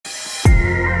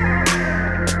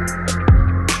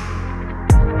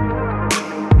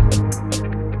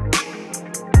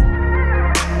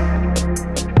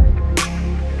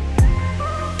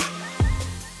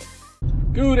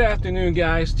afternoon,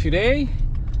 guys. Today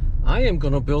I am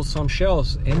gonna build some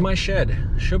shelves in my shed.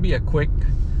 Should be a quick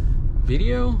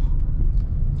video.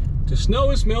 The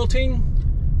snow is melting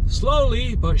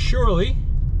slowly but surely.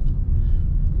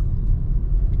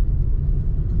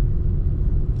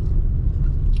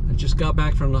 I just got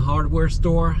back from the hardware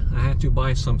store. I had to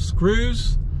buy some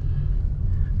screws.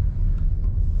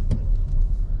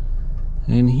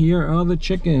 And here are the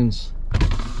chickens.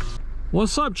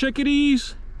 What's up,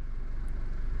 chickadees?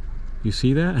 You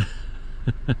see that?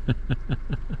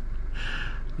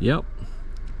 Yep,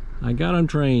 I got them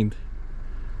trained.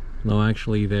 No,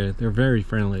 actually, they're very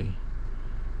friendly.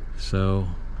 So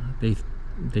they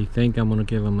think I'm gonna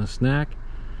give them a snack.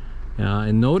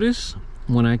 And notice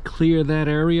when I cleared that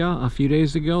area a few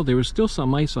days ago, there was still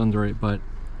some ice under it, but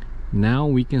now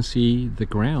we can see the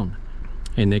ground,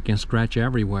 and they can scratch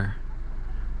everywhere.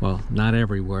 Well, not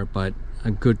everywhere, but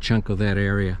a good chunk of that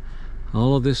area.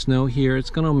 All of this snow here, it's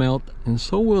gonna melt, and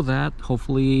so will that,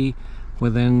 hopefully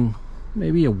within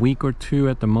maybe a week or two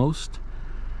at the most.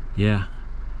 Yeah,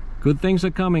 good things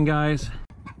are coming, guys.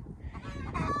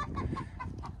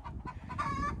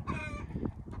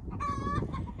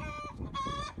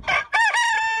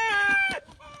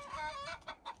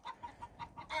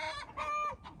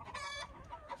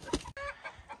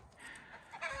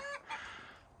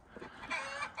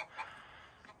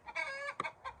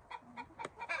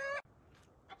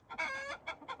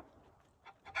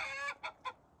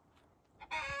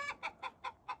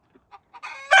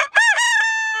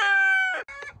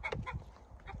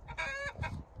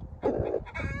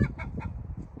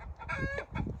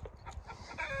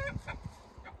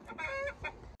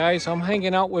 Guys, I'm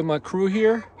hanging out with my crew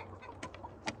here.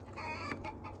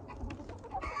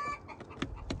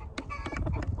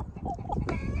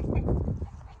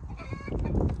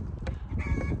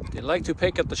 They like to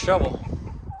pick at the shovel.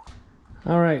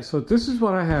 Alright, so this is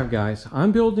what I have, guys.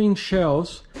 I'm building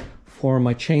shelves for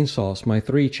my chainsaws, my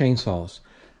 3 chainsaws.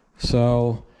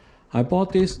 So I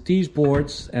bought these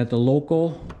boards at the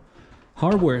local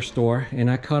hardware store, and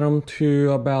I cut them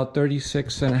to about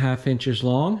 36.5 inches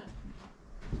long.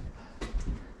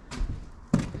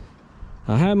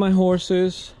 I have my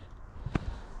horses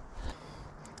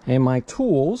and my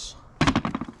tools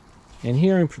and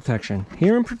hearing protection.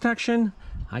 Hearing protection,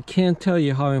 I can't tell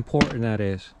you how important that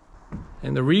is.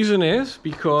 And the reason is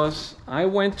because I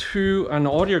went to an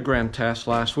audiogram test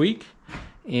last week,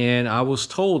 and I was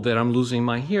told that I'm losing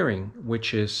my hearing,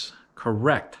 which is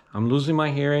correct. I'm losing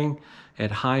my hearing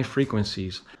at high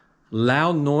frequencies.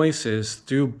 Loud noises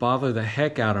do bother the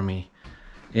heck out of me.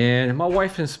 And my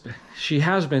wife, she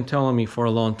has been telling me for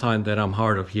a long time that I'm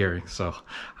hard of hearing. So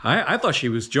I thought she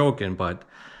was joking, but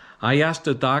I asked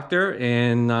the doctor,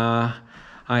 and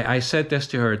I said this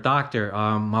to her. Doctor,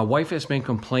 my wife has been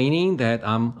complaining that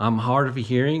I'm hard of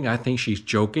hearing. I think she's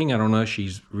joking. I don't know if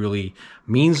she's really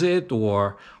means it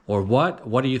or what.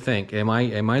 What do you think? Am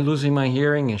I losing my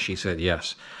hearing? And she said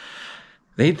yes.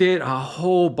 They did a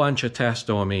whole bunch of tests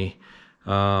on me.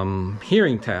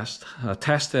 Hearing test, a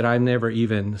test that I've never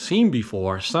even seen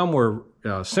before. Some were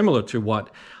similar to what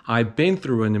I've been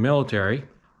through in the military.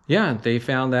 Yeah, they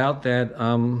found out that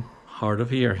I'm hard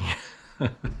of hearing.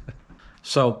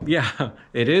 So yeah,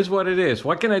 it is what it is.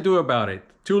 What can I do about it?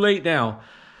 Too late now.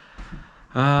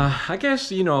 I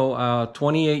guess, you know,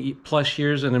 28 plus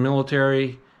years in the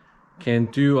military can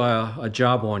do a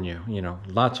job on you. You know,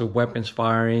 lots of weapons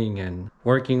firing and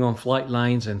working on flight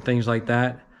lines and things like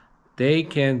that. They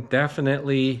can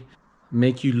definitely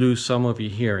make you lose some of your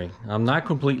hearing. I'm not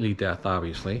completely deaf,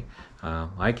 obviously.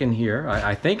 I can hear.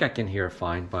 I think I can hear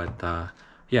fine, but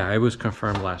yeah, it was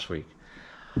confirmed last week.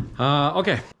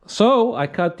 Okay, so I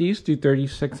cut these to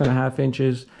 36.5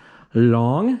 inches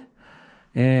long,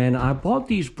 and I bought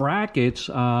these brackets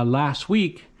last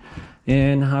week,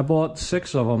 and I bought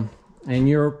 6 of them. And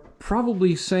you're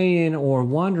probably saying or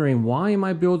wondering, why am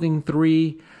I building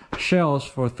 3 shelves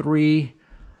for 3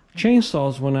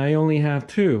 chainsaws when I only have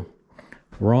 2?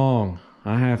 Wrong.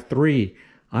 I have 3.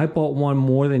 I bought one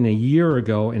more than a year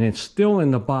ago, and it's still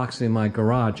in the box in my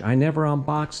garage. I never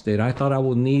unboxed it. I thought I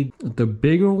would need the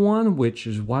bigger one, which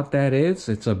is what that is.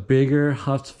 It's a bigger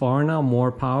Husqvarna,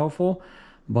 more powerful,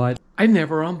 but I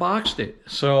never unboxed it.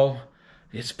 So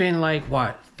it's been like,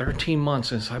 what, 13 months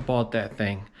since I bought that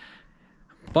thing.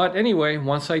 But anyway,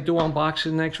 once I do unbox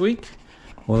it next week,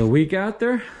 or the week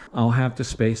after, I'll have the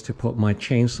space to put my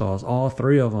chainsaws, all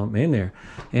 3 of them, in there.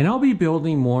 And I'll be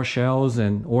building more shelves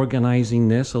and organizing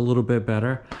this a little bit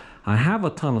better. I have a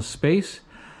ton of space.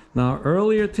 Now,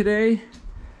 earlier today,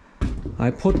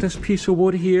 I put this piece of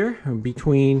wood here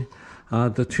between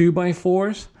the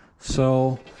 2x4s,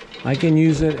 so I can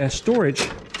use it as storage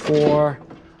for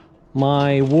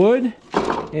my wood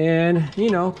and, you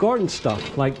know, garden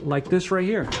stuff like this right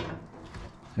here.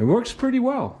 It works pretty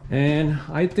well. And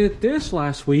I did this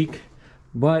last week,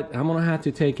 but I'm gonna have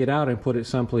to take it out and put it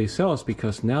someplace else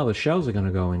because now the shelves are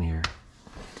gonna go in here.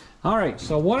 All right,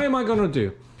 so what am I gonna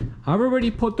do? I've already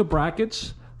put the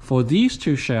brackets for these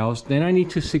two shelves, then I need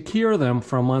to secure them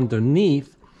from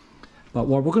underneath. But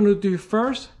what we're gonna do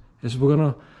first is we're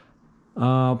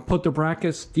gonna put the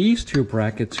brackets, these two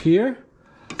brackets here,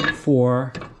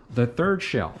 for the third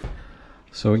shelf.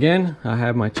 So again, I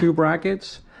have my two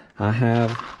brackets. I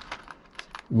have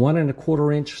 1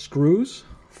 1/4 inch screws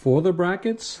for the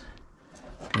brackets.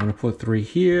 I'm gonna put 3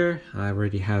 here. I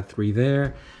already have 3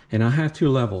 there. And I have 2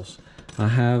 levels. I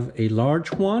have a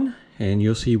large one, and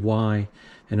you'll see why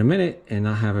in a minute, and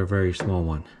I have a very small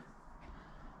one.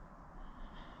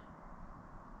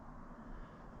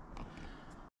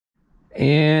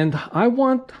 And I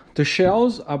want the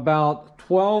shelves about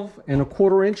 12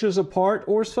 1/4 inches apart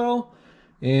or so.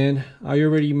 And I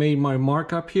already made my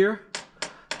mark up here.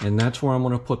 And that's where I'm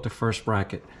gonna put the first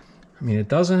bracket. I mean, it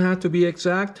doesn't have to be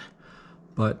exact,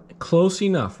 but close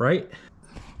enough, right?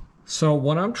 So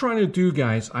what I'm trying to do,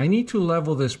 guys, I need to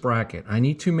level this bracket. I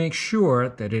need to make sure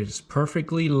that it is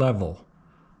perfectly level,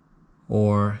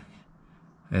 or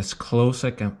as close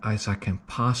as I can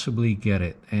possibly get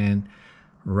it. And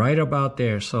right about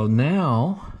there. So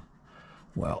now,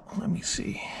 well, let me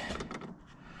see.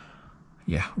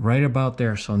 Yeah, right about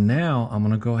there. So now I'm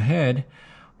gonna go ahead,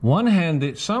 one-hand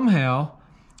it somehow,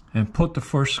 and put the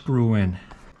first screw in.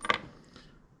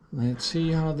 Let's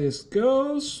see how this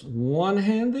goes.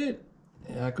 One-handed.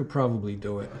 Yeah, I could probably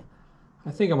do it.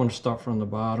 I think I'm going to start from the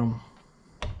bottom.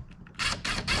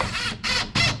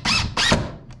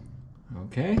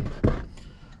 Okay.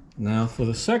 Now for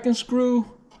the second screw,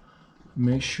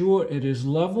 make sure it is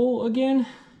level again.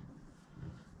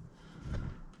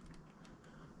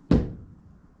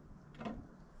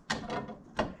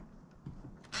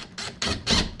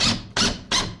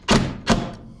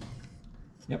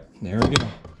 Yep, there we go.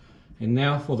 And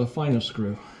now for the final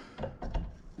screw.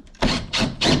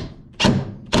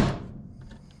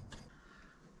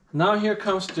 Now here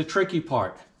comes the tricky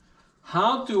part.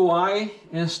 How do I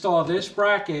install this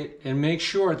bracket and make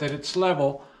sure that it's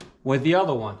level with the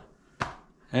other one?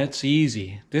 That's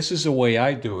easy. This is the way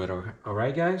I do it, all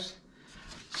right, guys?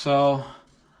 So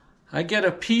I get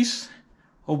a piece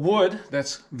of wood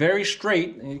that's very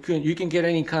straight. You can get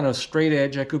any kind of straight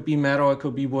edge. It could be metal, it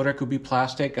could be wood, it could be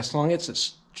plastic, as long as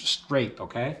it's straight,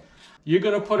 okay? You're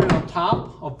gonna put it on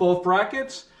top of both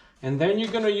brackets, and then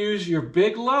you're gonna use your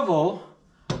big level,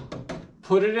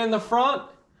 put it in the front,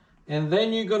 and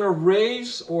then you're gonna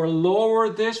raise or lower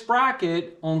this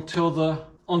bracket until the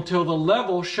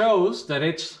level shows that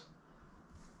it's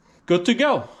good to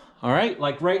go. All right,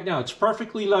 like right now, it's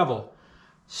perfectly level.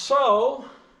 So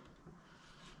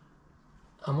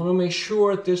I'm gonna make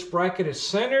sure this bracket is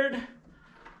centered.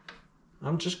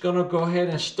 I'm just gonna go ahead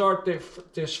and start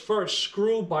this first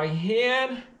screw by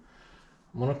hand.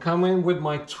 I'm gonna come in with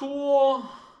my tool,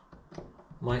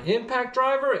 my impact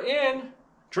driver, and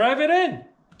drive it in.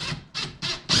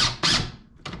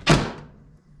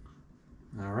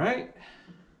 All right.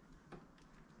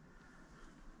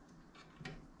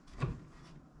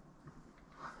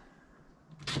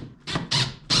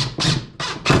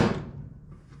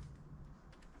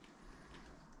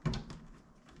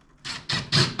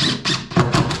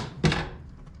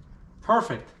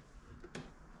 Perfect.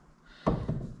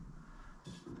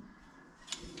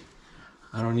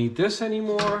 I don't need this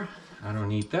anymore. I don't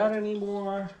need that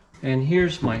anymore. And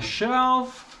here's my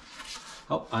shelf.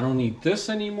 Oh, I don't need this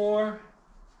anymore.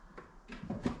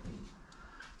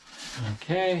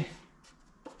 Okay.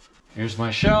 Here's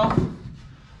my shelf.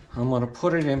 I'm gonna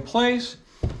put it in place.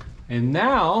 And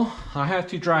now I have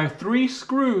to drive 3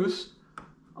 screws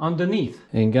underneath.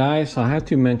 And guys, I have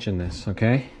to mention this,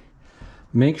 okay?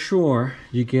 Make sure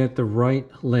you get the right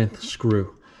length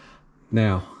screw.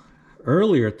 Now,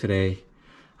 earlier today,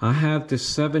 I have this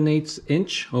 7/8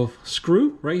 inch of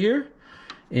screw right here,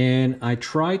 and I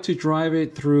tried to drive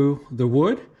it through the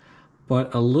wood,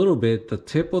 but a little bit, the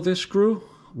tip of this screw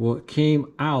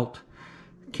came out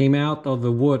of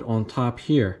the wood on top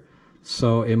here.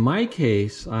 So in my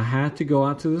case, I had to go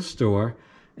out to the store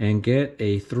and get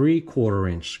a 3/4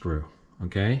 inch screw,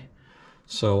 okay?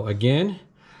 So again,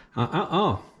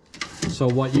 so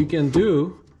what you can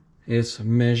do is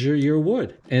measure your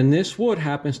wood. And this wood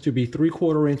happens to be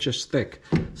 3/4 inches thick.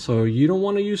 So you don't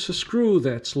want to use a screw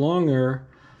that's longer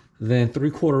than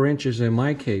 3/4 inches in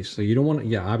my case. So you don't want to,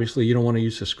 yeah, obviously you don't want to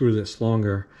use a screw that's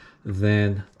longer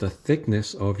than the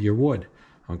thickness of your wood.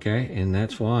 Okay, and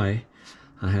that's why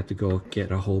I had to go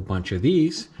get a whole bunch of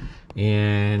these,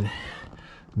 and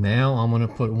now I'm gonna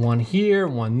put one here,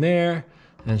 one there,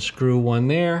 and screw one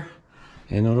there,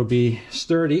 and it'll be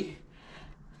sturdy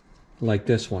like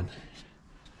this one.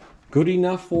 Good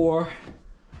enough for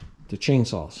the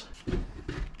chainsaws.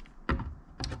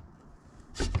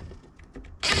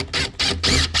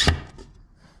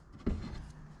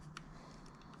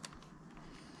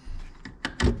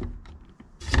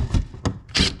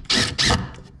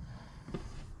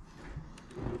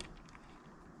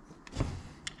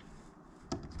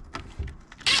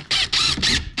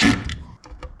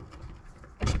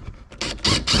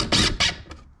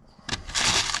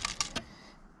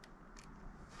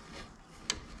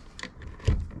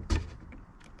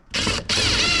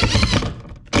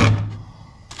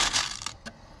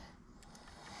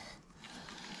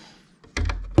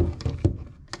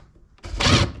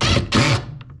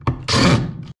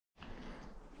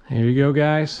 Here you go,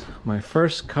 guys. My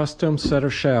first custom set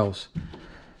of shelves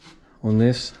on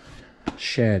this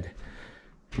shed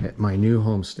at my new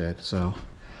homestead. So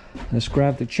let's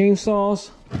grab the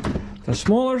chainsaws. The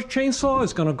smaller chainsaw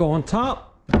is gonna go on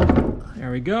top.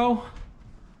 There we go.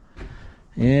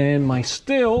 And my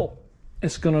still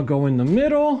is gonna go in the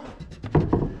middle.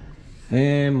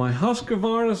 And my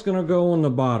Husqvarna is gonna go on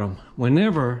the bottom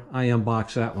whenever I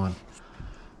unbox that one.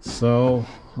 So,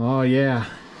 oh yeah.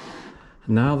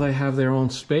 Now they have their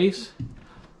own space.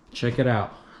 Check it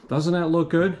out. Doesn't that look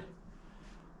good?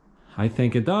 I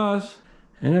think it does.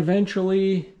 And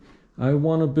eventually I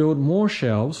want to build more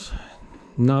shelves.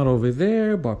 Not over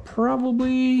there, but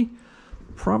probably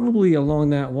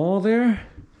along that wall there.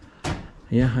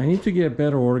 Yeah, I need to get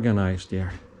better organized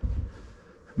there.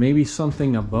 Maybe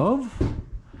something above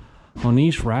on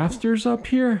these rafters up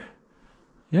here.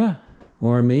 Yeah.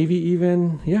 Or maybe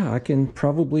even, yeah, I can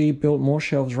probably build more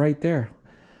shelves right there.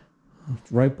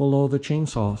 Right below the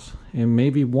chainsaws. And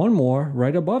maybe one more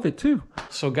right above it too.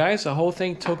 So guys, the whole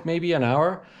thing took maybe an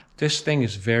hour. This thing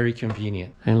is very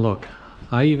convenient. And look,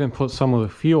 I even put some of the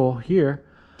fuel here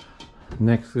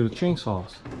next to the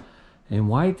chainsaws. And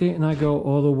why didn't I go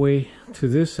all the way to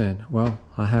this end? Well,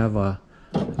 I have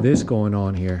this going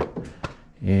on here.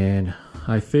 And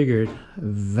I figured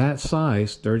that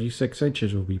size, 36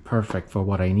 inches, would be perfect for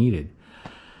what I needed.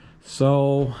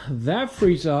 So that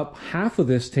frees up half of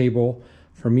this table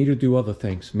for me to do other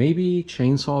things. Maybe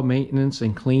chainsaw maintenance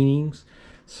and cleanings.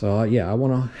 So yeah, I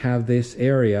want to have this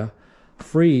area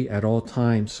free at all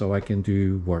times so I can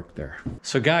do work there.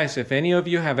 So guys, if any of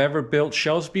you have ever built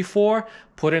shelves before,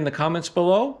 put in the comments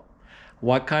below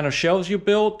what kind of shelves you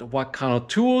built, what kind of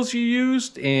tools you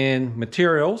used, and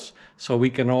materials, so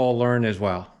we can all learn as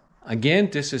well.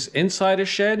 Again, this is inside a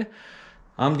shed.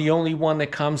 I'm the only one that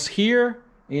comes here.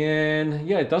 And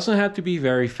yeah, it doesn't have to be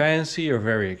very fancy or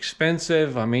very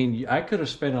expensive. I mean, I could have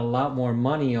spent a lot more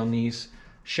money on these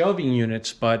shelving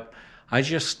units, but I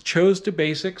just chose the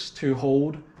basics to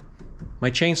hold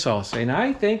my chainsaws. And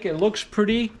I think it looks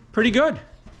pretty good.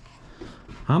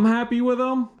 I'm happy with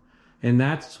them, and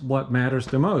that's what matters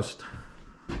the most.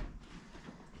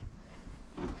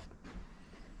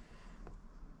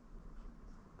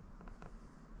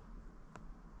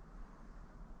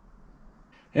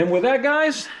 And with that,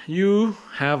 guys, you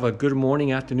have a good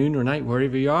morning, afternoon, or night,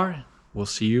 wherever you are. We'll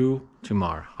see you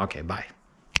tomorrow. Okay, bye.